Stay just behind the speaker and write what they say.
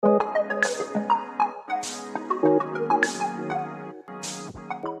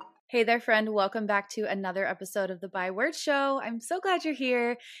Hey there, friend. Welcome back to another episode of the Byword Show. I'm so glad you're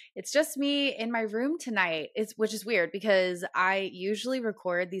here. It's just me in my room tonight, which is weird because I usually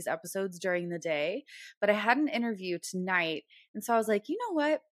record these episodes during the day, but I had an interview tonight. And so I was like, you know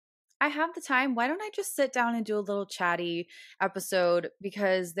what? I have the time. Why don't I just sit down and do a little chatty episode?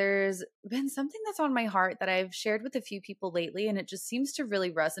 Because there's been something that's on my heart that I've shared with a few people lately, and it just seems to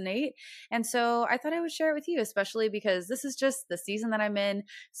really resonate. And so I thought I would share it with you, especially because this is just the season that I'm in,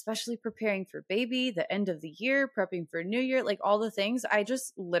 especially preparing for baby, the end of the year, prepping for New Year, like all the things. I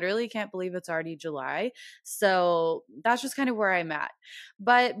just literally can't believe it's already July. So that's just kind of where I'm at.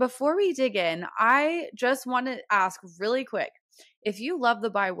 But before we dig in, I just want to ask really quick. If you love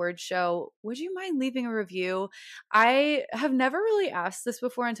the Byword Show, would you mind leaving a review? I have never really asked this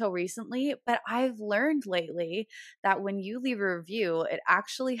before until recently, but I've learned lately that when you leave a review, it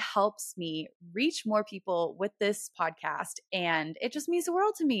actually helps me reach more people with this podcast, and it just means the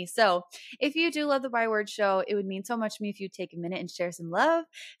world to me. So if you do love the Byword Show, it would mean so much to me if you take a minute and share some love,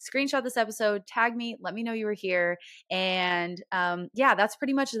 screenshot this episode, tag me, let me know you were here, and yeah, that's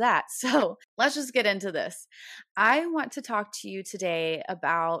pretty much that. So let's just get into this. I want to talk to you today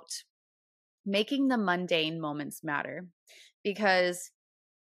about making the mundane moments matter because,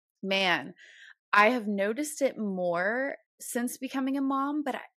 man, I have noticed it more since becoming a mom,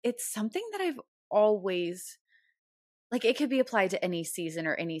 but it's something that I've always like it could be applied to any season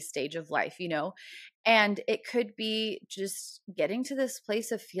or any stage of life, and it could be just getting to this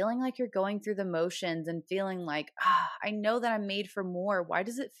place of feeling like you're going through the motions and feeling like, I know that I'm made for more. Why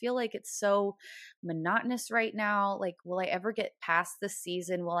does it feel like it's so monotonous right now? Like, will I ever get past this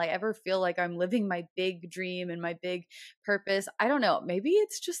season? Will I ever feel like I'm living my big dream and my big purpose? I don't know. Maybe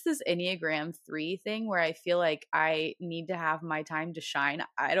it's just this Enneagram 3 thing where I feel like I need to have my time to shine.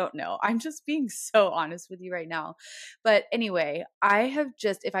 I don't know. I'm just being so honest with you right now. But anyway, I have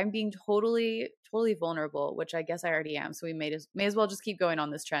just, if I'm being totally vulnerable, which I guess I already am, so we may as well just keep going on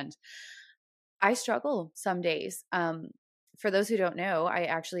this trend. I struggle some days. For those who don't know, I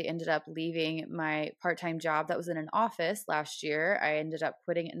actually ended up leaving my part-time job that was in an office last year. I ended up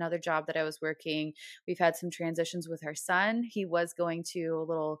quitting another job that I was working. We've had some transitions with our son. He was going to a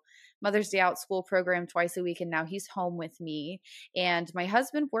little Mother's Day out school program twice a week, and now he's home with me. And my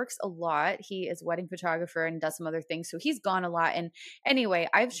husband works a lot. He is a wedding photographer and does some other things, so he's gone a lot. And anyway,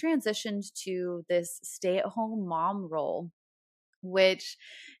 I've transitioned to this stay-at-home mom role, which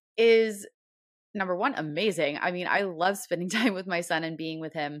is number one, amazing. I mean, I love spending time with my son and being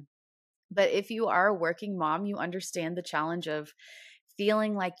with him. But if you are a working mom, you understand the challenge of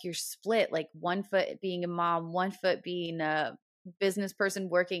feeling like you're split, like one foot being a mom, one foot being a business person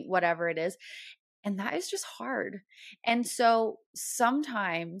working, whatever it is. And that is just hard. And so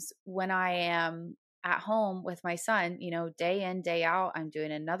sometimes when I am at home with my son, day in, day out, I'm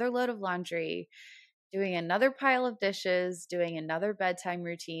doing another load of laundry, doing another pile of dishes, doing another bedtime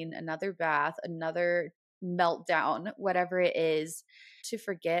routine, another bath, another meltdown, whatever it is, to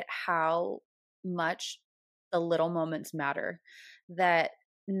forget how much the little moments matter. That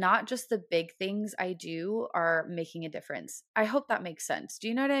not just the big things I do are making a difference. I hope that makes sense. Do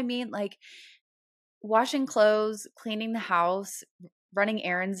you know what I mean? Like washing clothes, cleaning the house, running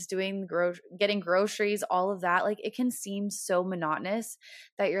errands, getting groceries, all of that. Like it can seem so monotonous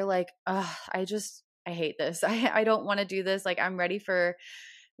that you're like, I hate this. I don't want to do this. Like I'm ready for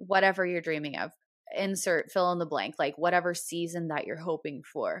whatever you're dreaming of. Insert fill in the blank, like whatever season that you're hoping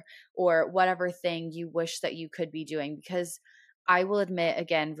for or whatever thing you wish that you could be doing. Because I will admit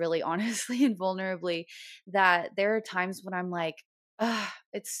again, really honestly and vulnerably, that there are times when I'm like,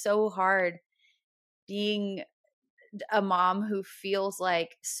 it's so hard being a mom who feels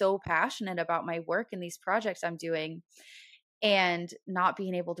like so passionate about my work and these projects I'm doing and not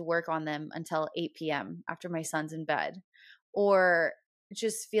being able to work on them until 8 p.m. after my son's in bed, or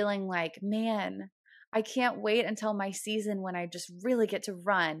just feeling like, man, I can't wait until my season when I just really get to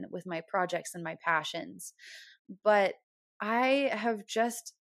run with my projects and my passions. But I have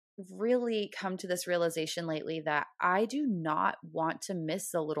just really come to this realization lately that I do not want to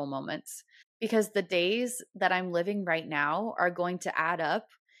miss the little moments because the days that I'm living right now are going to add up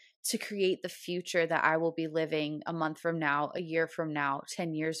to create the future that I will be living a month from now, a year from now,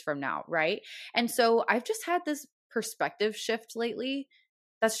 10 years from now, right? And so I've just had this perspective shift lately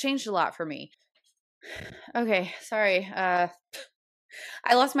that's changed a lot for me. Okay, sorry. I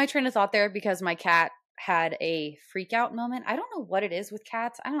lost my train of thought there because my cat had a freak out moment. I don't know what it is with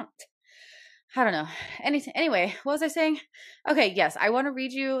cats. I don't know. Anyway, what was I saying? Okay, yes, I want to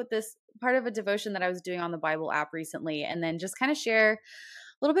read you this part of a devotion that I was doing on the Bible app recently, and then just kind of share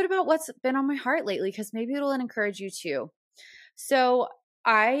a little bit about what's been on my heart lately, because maybe it'll encourage you too. So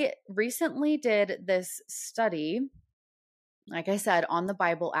I recently did this study, like I said, on the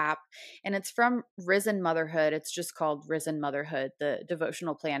Bible app, and it's from Risen Motherhood. It's just called Risen Motherhood, the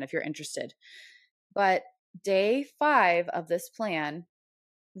devotional plan, if you're interested. But day 5 of this plan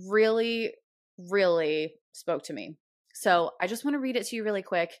really, really spoke to me. So I just want to read it to you really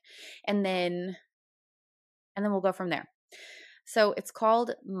quick, and then we'll go from there. So it's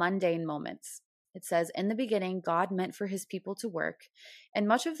called Mundane Moments. It says, in the beginning, God meant for his people to work, and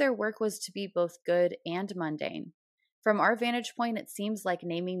much of their work was to be both good and mundane. From our vantage point, it seems like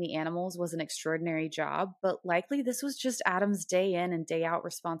naming the animals was an extraordinary job, but likely this was just Adam's day in and day out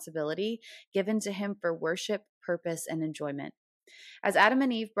responsibility given to him for worship, purpose, and enjoyment. As Adam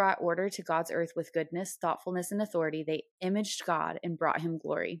and Eve brought order to God's earth with goodness, thoughtfulness, and authority, they imaged God and brought him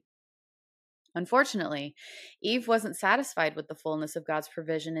glory. Unfortunately, Eve wasn't satisfied with the fullness of God's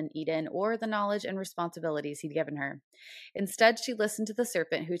provision in Eden or the knowledge and responsibilities he'd given her. Instead, she listened to the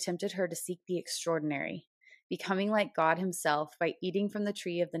serpent who tempted her to seek the extraordinary, becoming like God himself by eating from the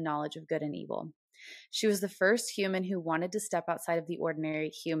tree of the knowledge of good and evil. She was the first human who wanted to step outside of the ordinary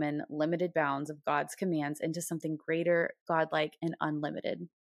human limited bounds of God's commands into something greater, godlike, and unlimited.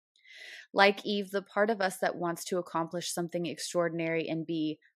 Like Eve, the part of us that wants to accomplish something extraordinary and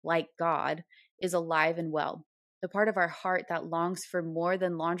be like God is alive and well. The part of our heart that longs for more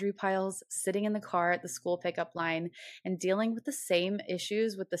than laundry piles, sitting in the car at the school pickup line, and dealing with the same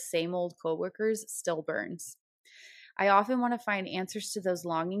issues with the same old coworkers still burns. I often want to find answers to those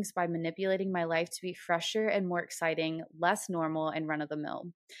longings by manipulating my life to be fresher and more exciting, less normal and run of the mill.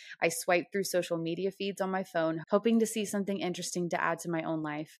 I swipe through social media feeds on my phone, hoping to see something interesting to add to my own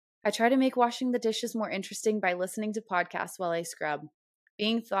life. I try to make washing the dishes more interesting by listening to podcasts while I scrub.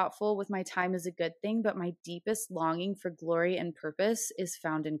 Being thoughtful with my time is a good thing, but my deepest longing for glory and purpose is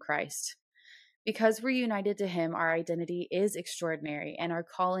found in Christ. Because we're united to him, our identity is extraordinary and our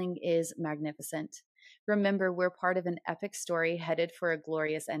calling is magnificent. Remember, we're part of an epic story headed for a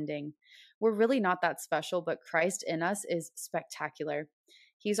glorious ending. We're really not that special, but Christ in us is spectacular.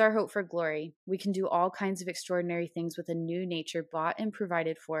 He's our hope for glory. We can do all kinds of extraordinary things with a new nature bought and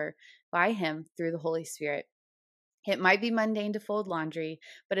provided for by him through the Holy Spirit. It might be mundane to fold laundry,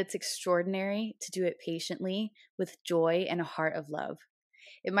 but it's extraordinary to do it patiently with joy and a heart of love.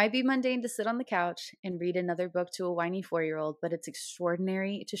 It might be mundane to sit on the couch and read another book to a whiny 4-year-old, but it's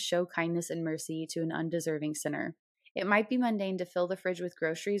extraordinary to show kindness and mercy to an undeserving sinner. It might be mundane to fill the fridge with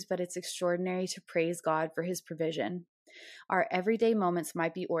groceries, but it's extraordinary to praise God for his provision. Our everyday moments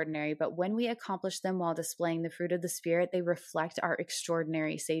might be ordinary, but when we accomplish them while displaying the fruit of the Spirit, they reflect our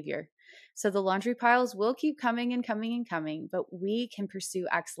extraordinary Savior. So the laundry piles will keep coming and coming and coming, but we can pursue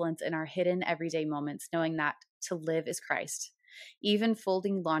excellence in our hidden everyday moments, knowing that to live is Christ. Even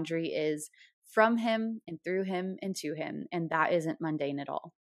folding laundry is from him and through him and to him, and that isn't mundane at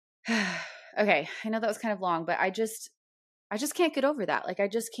all. Okay, I know that was kind of long, but I just can't get over that. Like, I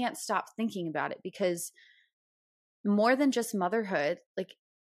just can't stop thinking about it, because more than just motherhood, like,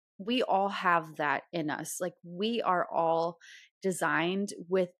 we all have that in us. Like, we are all designed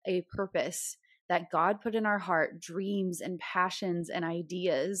with a purpose that God put in our heart, dreams and passions and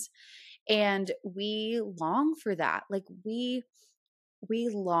ideas. And we long for that. Like, we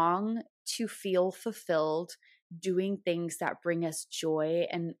long to feel fulfilled doing things that bring us joy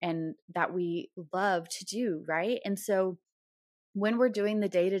and that we love to do, right? And so when we're doing the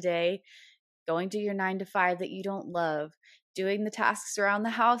day-to-day, going to your 9 to 5 that you don't love, doing the tasks around the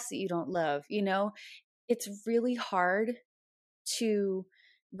house that you don't love, it's really hard to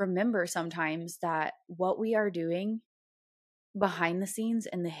remember sometimes that what we are doing behind the scenes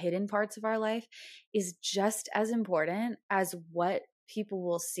and the hidden parts of our life is just as important as what people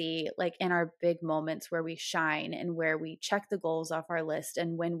will see, like in our big moments where we shine and where we check the goals off our list,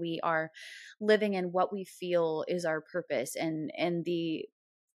 and when we are living in what we feel is our purpose and the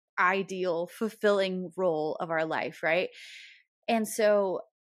ideal fulfilling role of our life, right? And so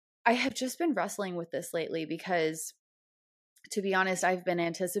I have just been wrestling with this lately because, to be honest, I've been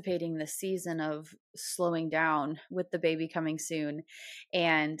anticipating this season of slowing down with the baby coming soon.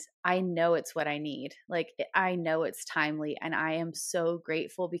 And I know it's what I need. Like, I know it's timely. And I am so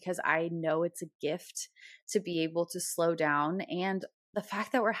grateful because I know it's a gift to be able to slow down. And the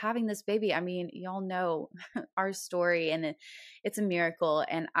fact that we're having this baby, I mean, y'all know our story, and it's a miracle.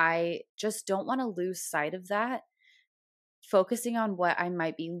 And I just don't want to lose sight of that, focusing on what I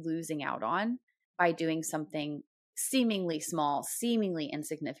might be losing out on by doing something seemingly small, seemingly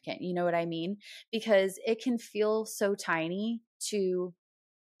insignificant. You know what I mean? Because it can feel so tiny to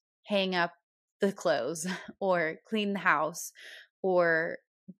hang up the clothes or clean the house or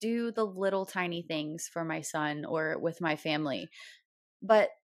do the little tiny things for my son or with my family. But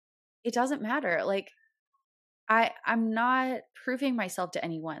it doesn't matter. Like, I'm not proving myself to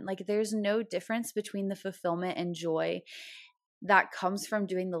anyone. Like, there's no difference between the fulfillment and joy that comes from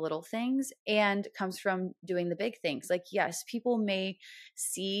doing the little things and comes from doing the big things. Like, yes, people may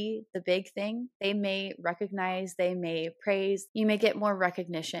see the big thing, they may recognize, they may praise, you may get more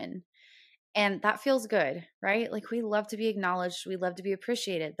recognition. And that feels good, right? Like, we love to be acknowledged, we love to be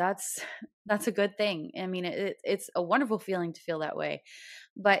appreciated. That's a good thing. I mean, it's a wonderful feeling to feel that way,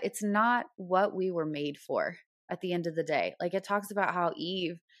 but it's not what we were made for at the end of the day. Like, it talks about how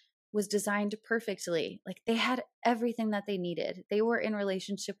Eve was designed perfectly. Like, they had everything that they needed. They were in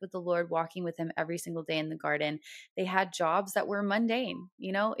relationship with the Lord, walking with him every single day in the garden. They had jobs that were mundane.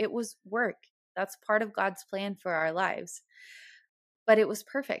 It was work. That's part of God's plan for our lives. But it was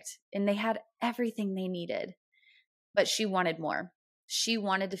perfect and they had everything they needed. But she wanted more. She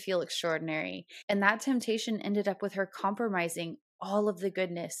wanted to feel extraordinary. And that temptation ended up with her compromising all of the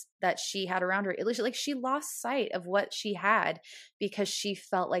goodness that she had around her. Like, she lost sight of what she had because she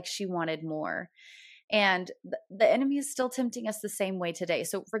felt like she wanted more. And the enemy is still tempting us the same way today.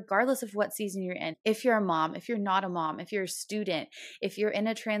 So regardless of what season you're in, if you're a mom, if you're not a mom, if you're a student, if you're in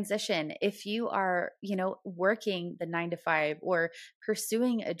a transition, if you are, working the 9 to 5 or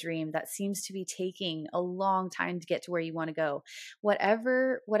pursuing a dream that seems to be taking a long time to get to where you want to go,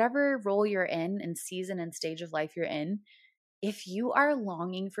 whatever role you're in and season and stage of life you're in, if you are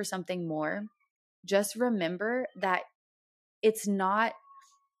longing for something more, just remember that it's not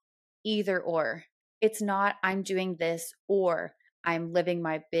either or. It's not I'm doing this or I'm living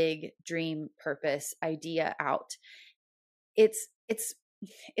my big dream purpose idea out. It's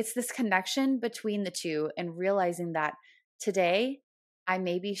this connection between the two and realizing that today I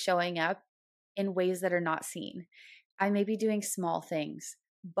may be showing up in ways that are not seen. I may be doing small things,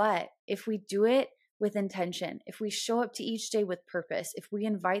 but if we do it with intention, if we show up to each day with purpose, if we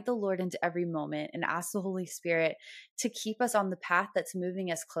invite the Lord into every moment and ask the Holy Spirit to keep us on the path that's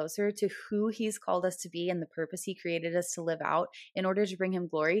moving us closer to who he's called us to be and the purpose he created us to live out in order to bring him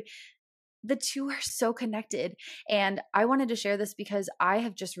glory, the two are so connected. And I wanted to share this because I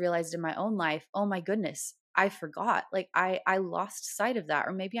have just realized in my own life, oh my goodness, I forgot. Like, I lost sight of that,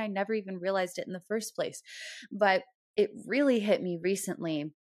 or maybe I never even realized it in the first place. But it really hit me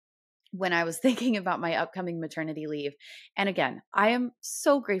recently when I was thinking about my upcoming maternity leave. And again, I am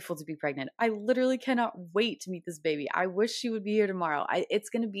so grateful to be pregnant. I literally cannot wait to meet this baby. I wish she would be here tomorrow. It's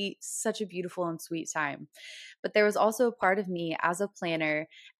going to be such a beautiful and sweet time. But there was also a part of me as a planner,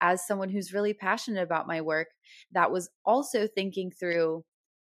 as someone who's really passionate about my work, that was also thinking through,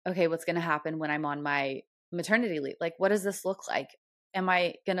 okay, what's going to happen when I'm on my maternity leave? Like, what does this look like? Am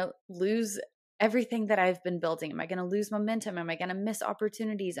I going to lose everything that I've been building? Am I going to lose momentum? Am I going to miss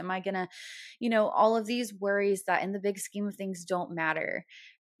opportunities? Am I going to, all of these worries that in the big scheme of things don't matter,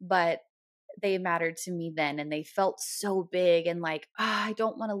 but they mattered to me then. And they felt so big and like, I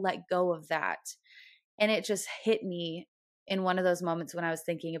don't want to let go of that. And it just hit me in one of those moments when I was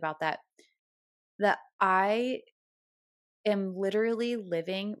thinking about that I am literally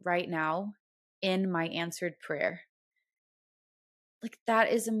living right now in my answered prayer. Like,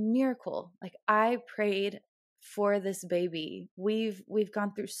 that is a miracle. Like, I prayed for this baby. We've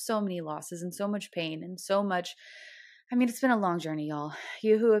gone through so many losses and so much pain and so much. I mean, it's been a long journey, y'all.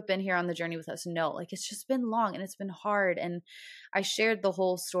 You who have been here on the journey with us know, like, it's just been long and it's been hard. And I shared the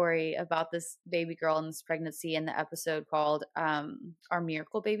whole story about this baby girl and this pregnancy in the episode called Our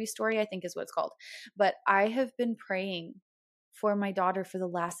Miracle Baby Story, I think is what it's called. But I have been praying for my daughter for the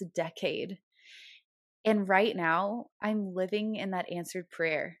last decade. And right now, I'm living in that answered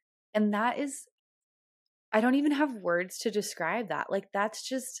prayer. And that is, I don't even have words to describe that. Like, that's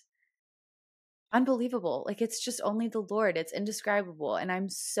just unbelievable. Like, it's just only the Lord. It's indescribable. And I'm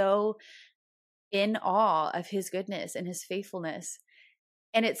so in awe of his goodness and his faithfulness.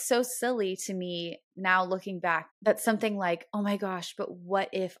 And it's so silly to me now looking back that something like, oh my gosh, but what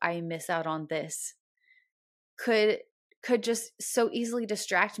if I miss out on this? Could just so easily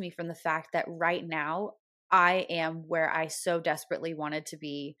distract me from the fact that right now I am where I so desperately wanted to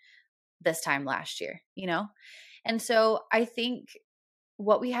be this time last year, And so I think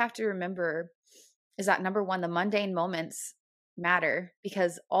what we have to remember is that, number one, the mundane moments matter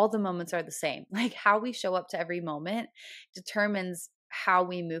because all the moments are the same. Like, how we show up to every moment determines how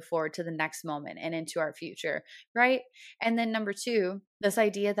we move forward to the next moment and into our future, right? And then number two, this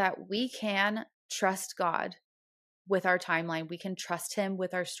idea that we can trust God with our timeline. We can trust him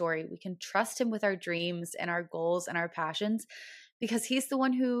with our story. We can trust him with our dreams and our goals and our passions because he's the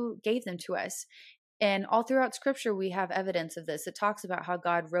one who gave them to us. And all throughout scripture, we have evidence of this. It talks about how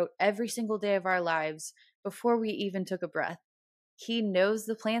God wrote every single day of our lives before we even took a breath. He knows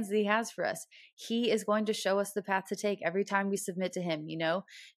the plans that he has for us. He is going to show us the path to take every time we submit to him,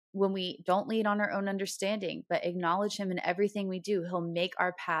 when we don't lean on our own understanding, but acknowledge him in everything we do. He'll make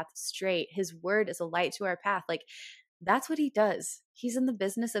our path straight. His word is a light to our path. Like, that's what he does. He's in the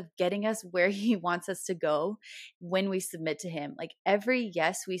business of getting us where he wants us to go when we submit to him. Like, every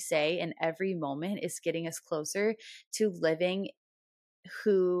yes we say in every moment is getting us closer to living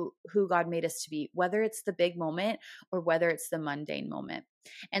who God made us to be, whether it's the big moment or whether it's the mundane moment.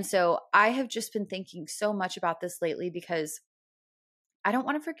 And so I have just been thinking so much about this lately because I don't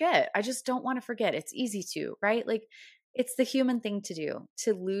want to forget. I just don't want to forget. It's easy to, right? Like, it's the human thing to do,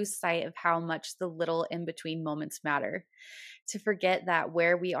 to lose sight of how much the little in between moments matter, to forget that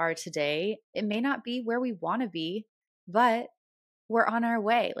where we are today, it may not be where we want to be, but we're on our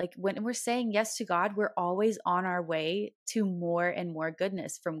way. Like, when we're saying yes to God, we're always on our way to more and more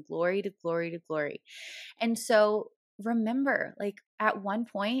goodness, from glory to glory to glory. And so remember, like, at one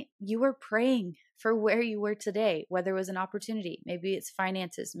point you were praying for where you were today, whether it was an opportunity, maybe it's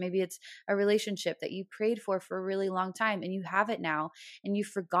finances, maybe it's a relationship that you prayed for a really long time and you have it now, and you've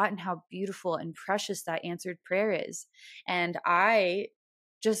forgotten how beautiful and precious that answered prayer is. And I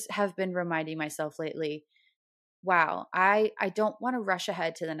just have been reminding myself lately, wow, I don't want to rush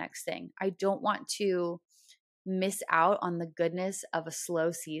ahead to the next thing. I don't want to miss out on the goodness of a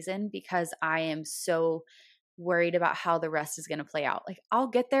slow season because I am so worried about how the rest is going to play out. Like, I'll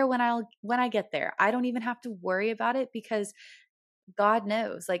get there when I get there. I don't even have to worry about it because God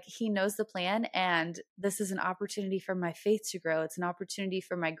knows. Like, he knows the plan, and this is an opportunity for my faith to grow. It's an opportunity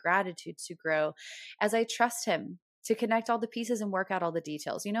for my gratitude to grow as I trust him to connect all the pieces and work out all the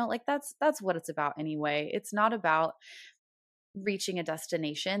details. Like, that's what it's about anyway. It's not about reaching a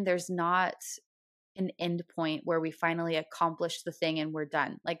destination. There's not an end point where we finally accomplish the thing and we're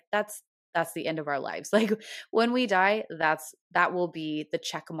done. Like, that's the end of our lives. Like, when we die, that will be the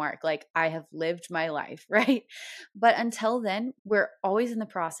check mark. Like, I have lived my life, right? But until then, we're always in the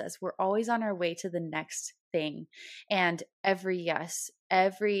process. We're always on our way to the next thing. And every yes,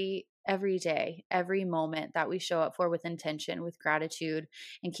 every day, every moment that we show up for with intention, with gratitude,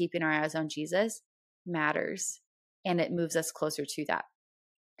 and keeping our eyes on Jesus matters. And it moves us closer to that.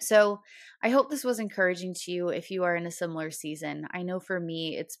 So I hope this was encouraging to you if you are in a similar season. I know for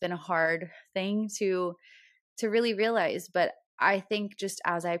me, it's been a hard thing to really realize, but I think just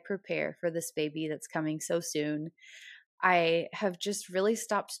as I prepare for this baby that's coming so soon, I have just really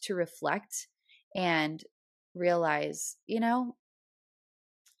stopped to reflect and realize,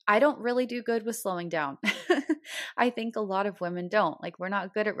 I don't really do good with slowing down. I think a lot of women don't. Like, we're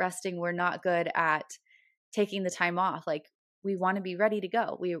not good at resting. We're not good at taking the time off. Like, we want to be ready to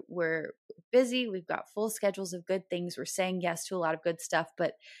go. We're busy. We've got full schedules of good things. We're saying yes to a lot of good stuff.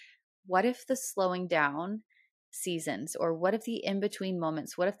 But what if the slowing down seasons, or what if the in-between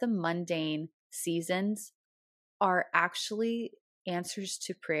moments, what if the mundane seasons are actually answers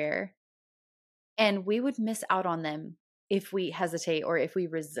to prayer, and we would miss out on them if we hesitate or if we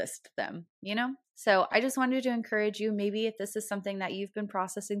resist them, So I just wanted to encourage you, maybe if this is something that you've been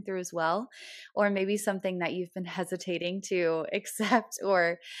processing through as well, or maybe something that you've been hesitating to accept,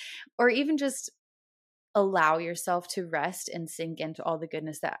 or even just allow yourself to rest and sink into all the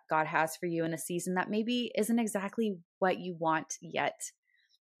goodness that God has for you in a season that maybe isn't exactly what you want yet.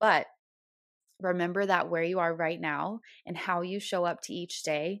 But remember that where you are right now and how you show up to each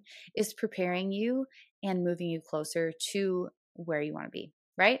day is preparing you and moving you closer to where you want to be,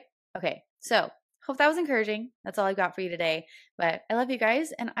 right? Okay, so hope that was encouraging. That's all I've got for you today. But I love you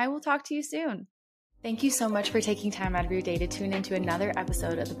guys, and I will talk to you soon. Thank you so much for taking time out of your day to tune into another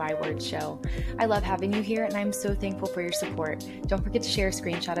episode of the Byword Show. I love having you here, and I'm so thankful for your support. Don't forget to share a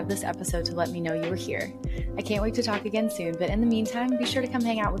screenshot of this episode to let me know you were here. I can't wait to talk again soon, but in the meantime, be sure to come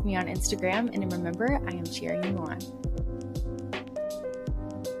hang out with me on Instagram, and remember, I am cheering you on.